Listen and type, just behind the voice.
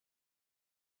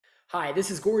Hi,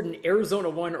 this is Gordon, Arizona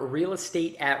One Real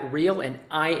Estate at Real, and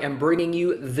I am bringing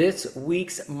you this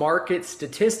week's market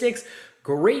statistics.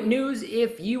 Great news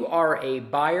if you are a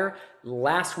buyer.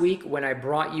 Last week, when I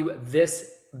brought you this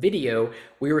video,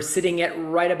 we were sitting at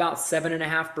right about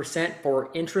 7.5%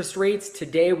 for interest rates.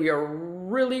 Today, we are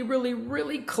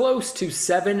really close to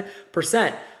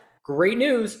 7%. Great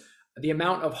news. The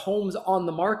amount of homes on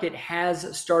the market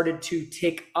has started to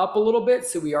tick up a little bit.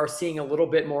 So we are seeing a little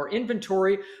bit more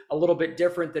inventory, a little bit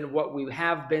different than what we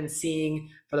have been seeing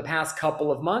for the past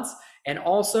couple of months. And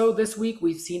also this week,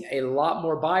 we've seen a lot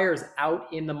more buyers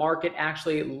out in the market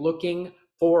actually looking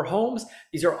for homes.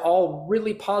 These are all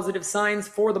really positive signs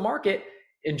for the market.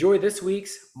 Enjoy this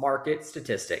week's market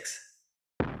statistics.